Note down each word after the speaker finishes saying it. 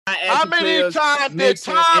How many times did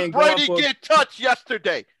Tom Brady get touched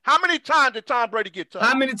yesterday? How many times did Tom Brady get touched?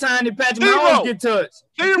 How many times did Patrick Mahomes get touched?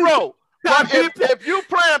 Zero. But if you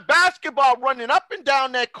playing basketball running up and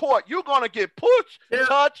down that court, you're going to get pushed,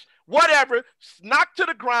 touched, whatever, knocked to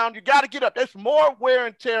the ground. You got to get up. There's more wear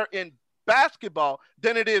and tear in basketball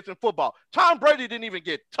than it is in football. Tom Brady didn't even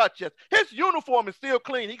get touched yet. His uniform is still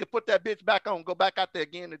clean. He could put that bitch back on, go back out there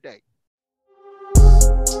again today.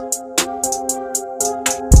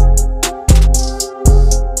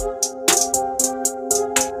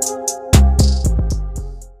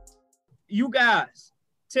 You guys,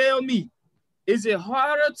 tell me, is it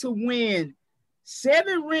harder to win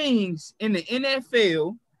 7 rings in the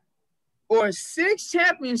NFL or 6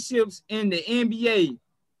 championships in the NBA?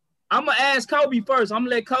 I'm going to ask Kobe first. I'm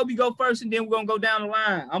going to let Kobe go first, and then we're going to go down the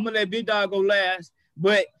line. I'm going to let Big Dog go last.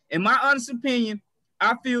 But in my honest opinion,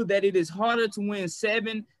 I feel that it is harder to win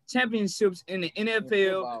 7 championships in the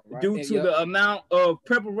NFL due to the amount of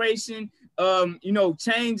preparation,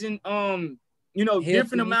 changing,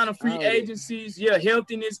 different amount of free agencies,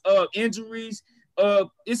 healthiness, injuries.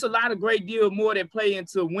 It's a lot of great deal more that play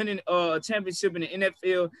into winning a championship in the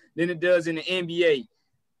NFL than it does in the NBA.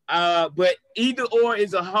 But either or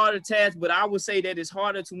is a harder task, but I would say that it's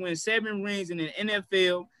harder to win 7 rings in the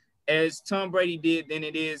NFL as Tom Brady did than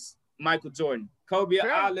it is Michael Jordan. Kobe,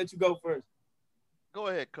 I'll let you go first. Go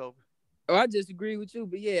ahead, Kobe. Oh, I just agree with you,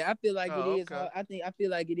 but yeah, I feel like it is. Okay. I feel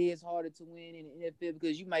like it is harder to win in the NFL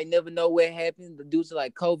because you might never know what happens due to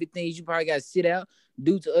like COVID things. You probably got to sit out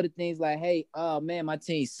due to other things like, hey, oh man, my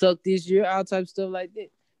team sucked this year, all type of stuff like that.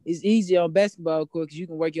 It's easier on basketball court because you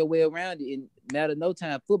can work your way around it in matter of no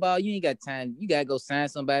time. Football, you ain't got time. You gotta go sign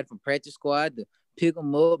somebody from practice squad to pick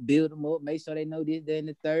them up, build them up, make sure they know this, that, and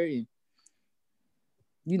the third.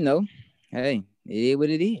 And hey, it is what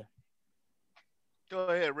it is. Go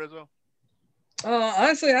ahead, Rizzo.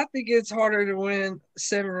 Honestly, I think it's harder to win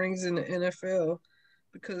 7 rings in the NFL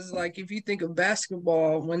because, like, if you think of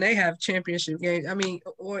basketball, when they have championship games,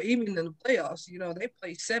 or even in the playoffs, they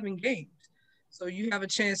play 7 games. So you have a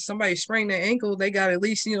chance, somebody sprain their ankle, they got at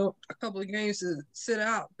least, a couple of games to sit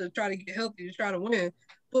out to try to get healthy, to try to win.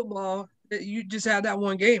 Football, you just have that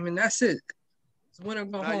one game, and that's it. It's winner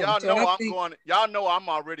go home. Y'all know I'm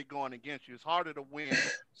already going against you. It's harder to win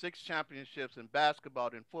 6 championships in basketball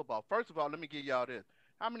than football. First of all, let me give y'all this.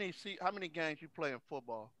 How many games you play in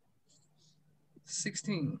football?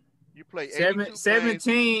 16. You play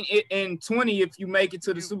 17 and 20 if you make it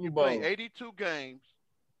to the Super Bowl. You play 82 games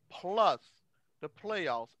plus the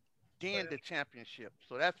playoffs, then the championship.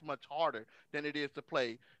 So that's much harder than it is to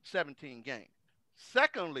play 17 games.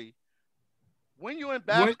 Secondly, when you're in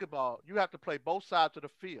basketball, you have to play both sides of the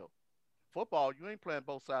field. Football, you ain't playing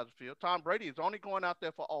both sides of the field. Tom Brady is only going out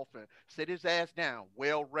there for offense. Sit his ass down,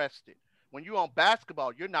 well rested. When you're on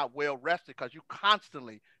basketball, you're not well rested because you're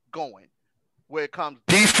constantly going. Where it comes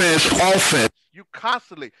defense, offense, you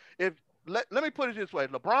constantly. Let me put it this way: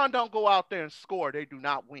 LeBron don't go out there and score, they do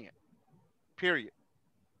not win. Period.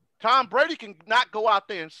 Tom Brady can not go out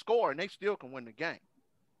there and score, and they still can win the game.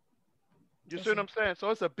 You see what I'm saying? So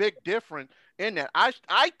it's a big difference in that. I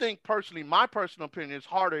think personally, my personal opinion is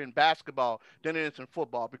harder in basketball than it is in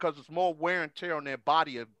football because it's more wear and tear on their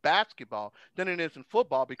body of basketball than it is in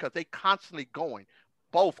football because they constantly going.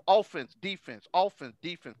 Both offense, defense,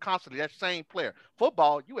 constantly that same player.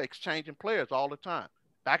 Football, you exchanging players all the time.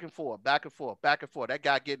 Back and forth, back and forth, back and forth. That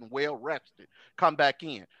guy getting well rested. Come back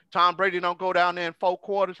in. Tom Brady don't go down there in 4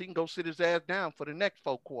 quarters. He can go sit his ass down for the next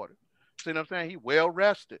 4 quarters. See what I'm saying? He well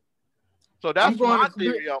rested. So that's my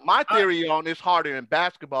theory on. My theory on it's harder in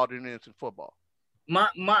basketball than it is in football. My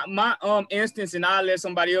instance, and I'll let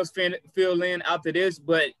somebody else fill in after this,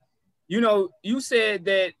 but you said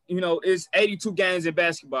that it's 82 games in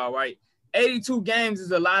basketball, right? 82 games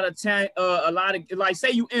is a lot of time. Like say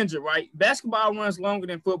you injured, right? Basketball runs longer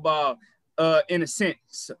than football, in a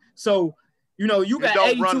sense. So you got.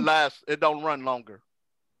 It don't run longer.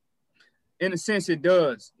 In a sense, it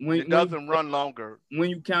does. It doesn't run longer when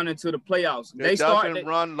you count into the playoffs. It doesn't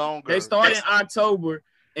run longer. They start in October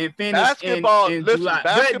and finish in July.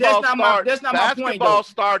 Basketball that's not my point. Basketball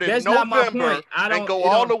started in November and go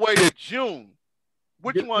all the way to June.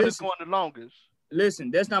 Which one is going the longest? Listen,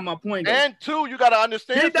 that's not my point. And 2, you got to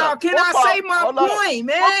understand. Can I say my point,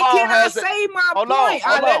 man? Can I say my point?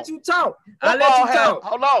 I'll let you talk.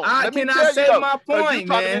 Hold on. I cannot say my point,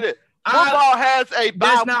 man. Football has a bye.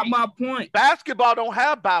 That's not my point. Basketball don't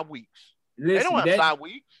have bye weeks. They don't have bye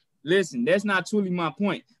weeks. Listen, that's not truly my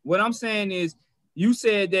point. What I'm saying is You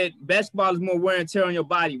said that basketball is more wear and tear on your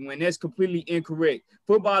body when that's completely incorrect.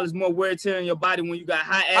 Football is more wear and tear on your body when you got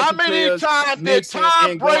high action players. How many times did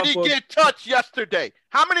Tom Brady get touched yesterday?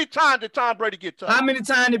 How many times did Tom Brady get touched? How many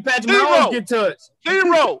times did Patrick Mahomes get touched?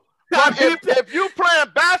 0. But if you playing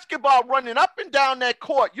basketball running up and down that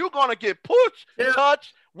court, you're going to get pushed,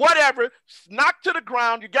 touched, whatever, knocked to the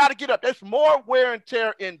ground. You got to get up. There's more wear and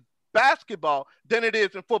tear in basketball than it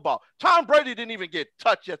is in football. Tom Brady didn't even get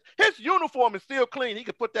touched yet. His uniform is still clean. He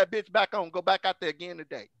could put that bitch back on, go back out there again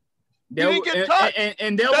today. He didn't get touched.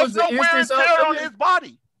 And there was an instance on his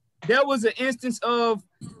body. There was an instance of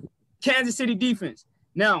Kansas City defense.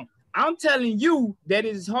 Now, I'm telling you that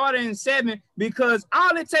it is harder in 7 because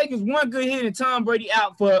all it takes is one good hit and Tom Brady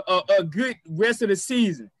out for a good rest of the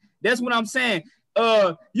season. That's what I'm saying.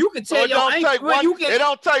 You can tell it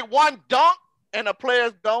don't take one dunk and a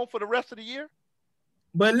player's gone for the rest of the year.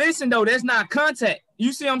 But listen though, that's not contact.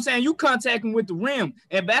 You see what I'm saying? You contacting with the rim.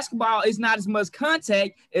 And basketball is not as much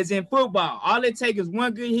contact as in football. All it takes is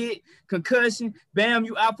one good hit, concussion, bam,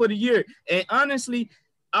 you out for the year. And honestly,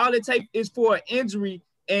 all it takes is for an injury.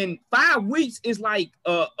 And 5 weeks is like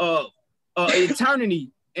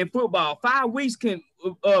eternity in football. 5 weeks can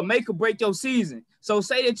make or break your season. So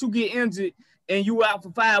say that you get injured and you out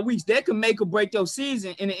for 5 weeks, that can make or break your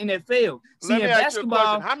season in the NFL. See, in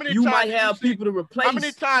basketball, you might have people to replace. How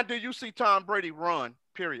many times do you see Tom Brady run,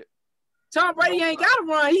 period? Tom Brady ain't got to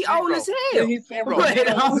run. He old as hell. He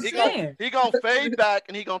going to fade back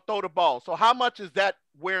and he going to throw the ball. So how much is that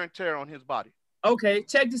wear and tear on his body? Okay,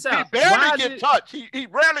 check this out. He barely get touched. He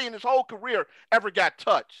rarely in his whole career ever got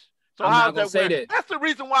touched. So how's that wear? That's the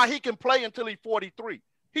reason why he can play until he's 43.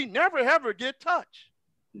 He never ever get touched.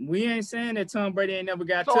 We ain't saying that Tom Brady ain't never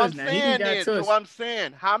got touched. Now he got touched. So I'm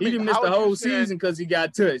saying he didn't miss the whole season because he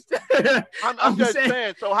got touched. I'm just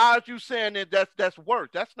saying. So how are you saying that that's worse?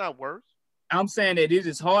 That's not worse. I'm saying that it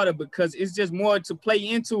is harder because it's just more to play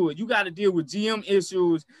into it. You got to deal with GM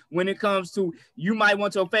issues when it comes to you might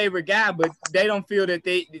want your favorite guy, but they don't feel that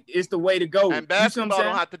it's the way to go. And basketball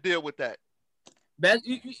don't have to deal with that.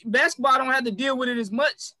 Basketball don't have to deal with it as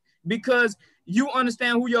much because you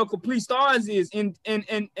understand who your complete stars is. In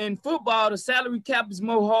football, the salary cap is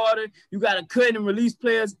more harder. You got to cut and release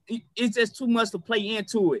players. It's just too much to play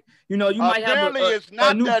into it. You know, you might have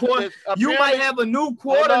a new you might have a new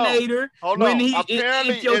coordinator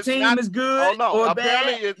if your team is good or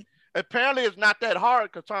bad. Apparently, it's not that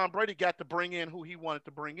hard because Tom Brady got to bring in who he wanted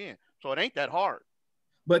to bring in. So it ain't that hard.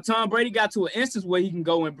 But Tom Brady got to an instance where he can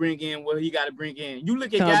go and bring in what he got to bring in. You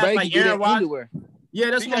look at guys like Aaron Rodgers.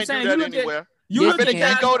 Yeah, that's what I'm saying. I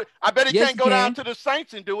bet he can't go down to the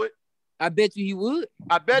Saints and do it. I bet you he would.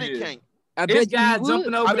 I bet he can't. I bet guys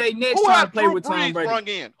jumping over their necks trying to play with Tom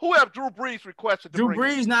Brady. Who have Drew Brees requested to Drew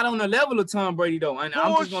Brees not on the level of Tom Brady though, and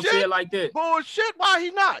I'm just gonna say it like that. Bullshit. Why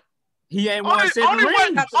he not? He ain't won 7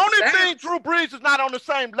 rings. Only thing Drew Brees is not on the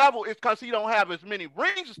same level is because he don't have as many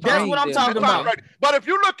rings as Tom. That's what I'm talking about. But if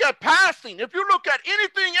you look at passing, if you look at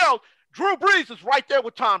anything else, Drew Brees is right there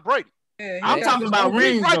with Tom Brady. I'm talking about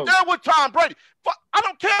rings. He's right there with Tom Brady. I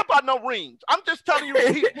don't care about no rings. I'm just telling you,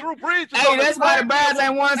 Drew Brees is hey, that's why the Bears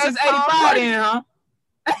ain't won since '85 then, huh?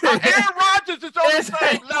 Aaron Rodgers is on the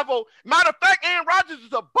same level. Matter of fact, Aaron Rodgers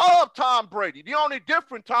is above Tom Brady. The only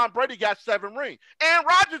difference, Tom Brady got 7 rings. Aaron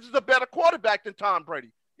Rodgers is a better quarterback than Tom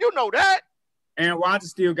Brady. You know that. Aaron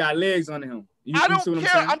Rodgers still got legs under him. I don't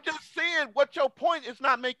care. I'm just saying what your point is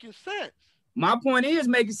not making sense. My point is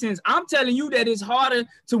making sense. I'm telling you that it's harder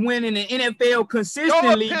to win in the NFL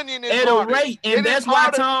consistently at a rate, and that's why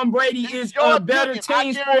Tom Brady is a better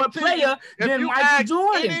team sport player than Michael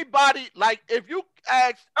Jordan. Anybody, like if you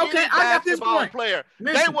ask any basketball player,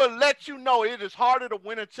 they will let you know it is harder to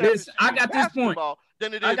win a championship I got this point.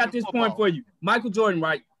 Than it is I got this point for you. Michael Jordan,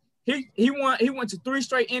 right? He went to 3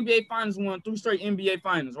 straight NBA finals, won 3 straight NBA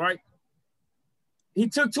finals, right? He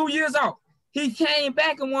took 2 years off. He came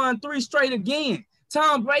back and won 3 straight again.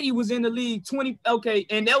 Tom Brady was in the league 20. Okay,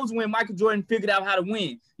 and that was when Michael Jordan figured out how to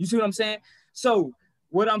win. You see what I'm saying? So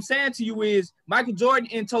what I'm saying to you is Michael Jordan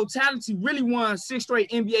in totality really won 6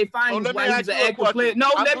 straight NBA finals while he was an active player. No,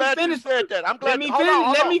 let me finish.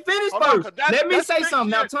 Let me finish first. Let me say something.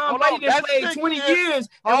 Now, Tom Brady didn't play 20 years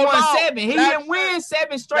and won 7. He didn't win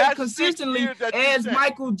 7 straight consistently as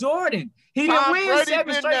Michael Jordan. He didn't win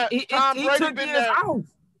 7 straight. He took years off.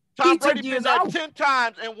 Tom Brady been there 10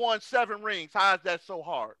 times and won 7 rings. How is that so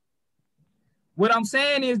hard? What I'm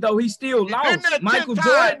saying is, though, he still lost. Michael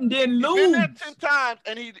Jordan didn't lose. He's been there 10 times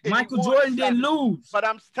Michael Jordan didn't lose. But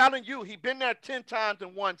I'm telling you, he's been there 10 times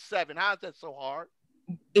and won 7. How is that so hard?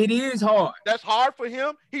 It is hard. That's hard for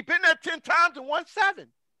him. He's been there 10 times and won 7.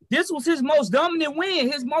 This was his most dominant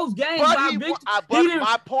win, his most games But by victory.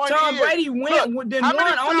 my point Tom is, Brady won only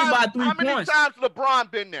by 3 points. How many times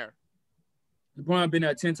LeBron been there? LeBron been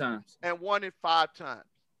there 10 times. And won it 5 times.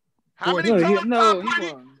 How 4 many times. times Tom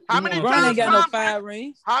Brady? How many LeBron times ain't got no 5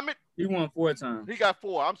 rings. How many? He won 4 times. He got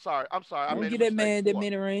 4. I'm sorry. I Don't made get that man that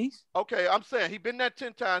many rings. Okay, I'm saying he been there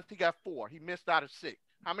 10 times. He got 4. He missed out of 6.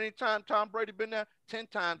 How many times Tom Brady been there? 10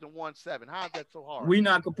 times and won 7. How is that so hard? We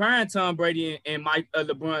not comparing Tom Brady and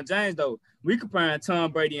LeBron James though. We comparing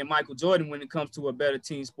Tom Brady and Michael Jordan when it comes to a better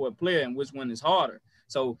team sport player and which one is harder.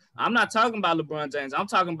 So I'm not talking about LeBron James. I'm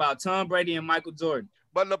talking about Tom Brady and Michael Jordan.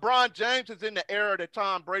 But LeBron James is in the era that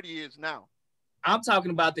Tom Brady is now. I'm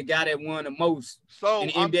talking about the guy that won the most in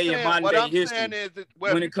the NBA and modern day history.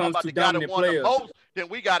 When it comes to dominant players, then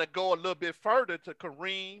we got to go a little bit further to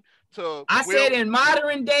Kareem. I said in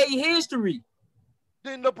modern day history.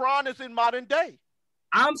 Then LeBron is in modern day.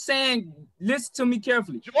 I'm saying, listen to me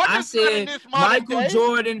carefully. I said Michael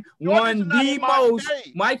Jordan won the most.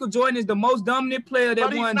 Michael Jordan is the most dominant player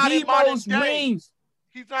that won the most rings.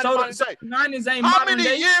 He's not in modern day. How many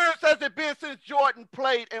years has it been since Jordan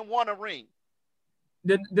played and won a ring?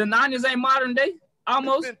 The 90s ain't modern day?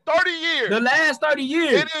 Almost. It's been 30 years. The last 30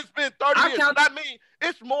 years. It has been 30 years. I mean,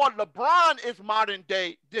 it's more LeBron is modern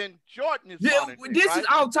day than Jordan is modern day. This is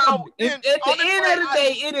on top. At the end of the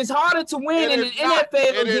day, it is harder to win in the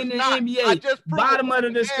NFL than the NBA. Bottom of the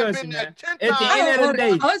discussion, man. At the end of the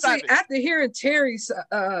day. Honestly, after hearing Terry's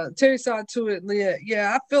side to it, Leah,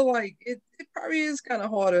 yeah, I feel like it probably is kind of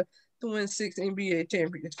harder to win 6 NBA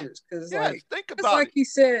championships because, think about he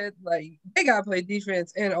said, like they gotta play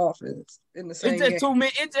defense and offense in the same game.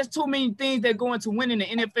 It's just too many things that go into winning the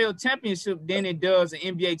NFL championship than it does an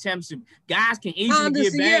NBA championship. Guys can easily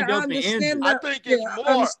get banged up and injured. I think it's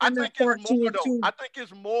more. I think it's more though. I think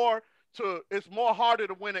it's more. It's more harder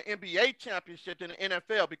to win an NBA championship than an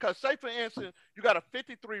NFL because, say for instance, you got a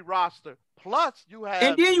 53 roster plus you have,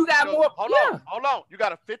 and then you got more. Hold on, you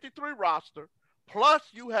got a 53 roster. Plus,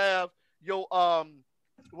 you have your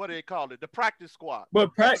what do they call it? The practice squad.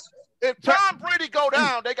 But if Tom Brady go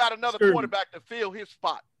down, they got another quarterback to fill his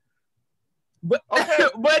spot. But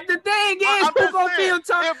but the thing is, who gonna fill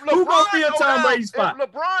Tom Brady's spot?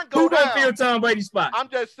 If LeBron who gonna fill Tom Brady's spot? I'm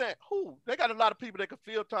just saying, who? They got a lot of people that can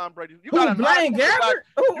fill Tom Brady. You got Blaine Gabbert?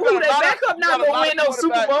 Who they backup not gonna win no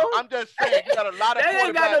Super Bowl? I'm just saying, you got a lot of they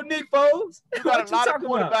ain't got no Nick Foles. You got a lot of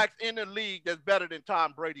quarterbacks in the league that's better than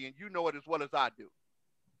Tom Brady, and you know it as well as I do.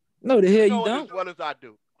 No, the hell you As don't. well as I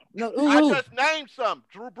do. No, I just named some.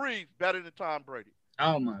 Drew Brees better than Tom Brady.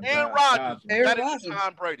 Oh my God. Aaron Rodgers better than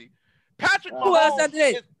Tom Brady. Patrick Mahomes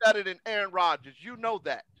is better than Aaron Rodgers. You know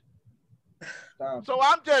that. So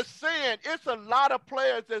I'm just saying, it's a lot of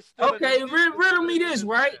players that still. Okay, riddle me this,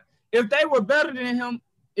 right? If they were better than him,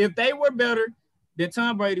 if they were better than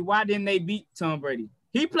Tom Brady, why didn't they beat Tom Brady?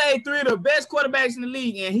 He played 3 of the best quarterbacks in the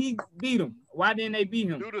league, and he beat them. Why didn't they beat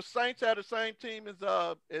him? Do the Saints have the same team as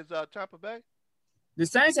Tampa Bay? The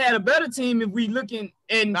Saints had a better team if we looking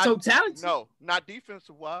in totality. No, not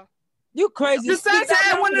defensive-wise. You crazy. The Saints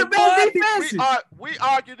had one of the best defenses. We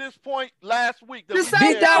argued this point last week. The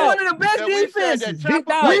Saints had one of the best defenses.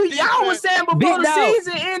 Y'all was saying before the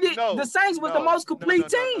season ended, the Saints was the most complete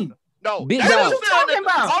team. No, Big Dog. What you talking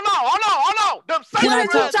about? Hold on. Them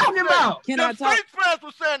Saints what you talking about? Saints fans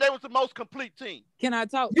were saying they was the most complete team. Can I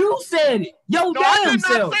talk? You said it. Yo, damn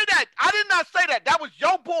self. I did not say that. That was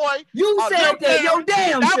your boy. You said that. Yo,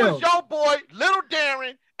 damn self. That was your boy, Little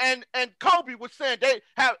Darren, and Kobe was saying they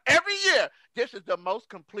have every year. This is the most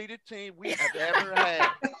completed team we have ever had.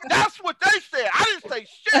 That's what they said. I didn't say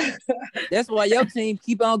shit. That's why your team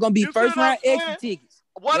keep on gonna be first round exit tickets.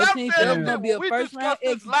 What I'm saying is, we discussed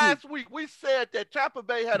this last week. We said that Tampa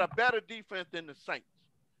Bay had a better defense than the Saints.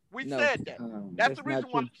 We said that. That's the reason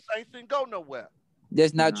why the Saints didn't go nowhere.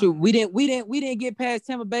 That's not true. We didn't get past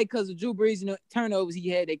Tampa Bay because of Drew Brees and the turnovers he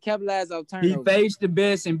had. They capitalized off turnovers. He faced the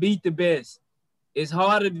best and beat the best. It's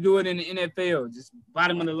harder to do it in the NFL. Just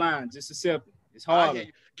bottom of the line. Just accept it. It's harder.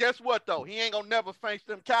 Guess what, though? He ain't going to never face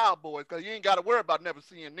them Cowboys because you ain't got to worry about never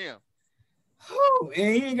seeing them.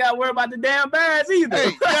 And he ain't got to worry about the damn Bears either.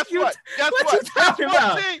 Hey, guess what? Guess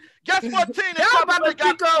what team? Y'all about to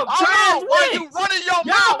pick up Trey Wentz. You running your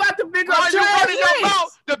mouth. Y'all about to pick up Trey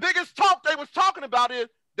Wentz. The biggest talk they was talking about is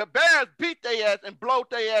the Bears beat their ass and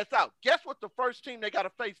blowed their ass out. Guess what the first team they got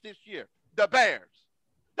to face this year? The Bears.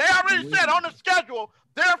 They already said on the schedule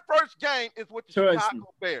their first game is with the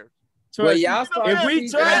Chicago Bears. Well, y'all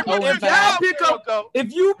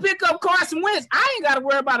if you pick up Carson Wentz, I ain't got to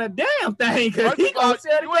worry about a damn thing. You ain't got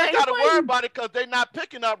to worry about it because they're not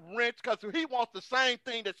picking up Wentz because he wants the same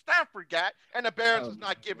thing that Stanford got, and the Bears is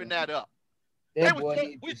not giving that up.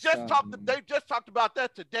 They just talked about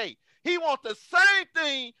that today. He wants the same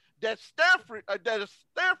thing that Stanford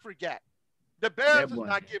got. The Bears is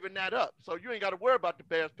not giving that up, so you ain't got to worry about the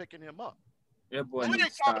Bears picking him up. We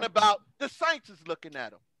ain't talking about the Saints is looking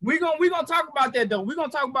at him. We're gonna talk about that though. We're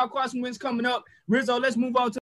gonna talk about Carson Wentz coming up. Rizzo, let's move on to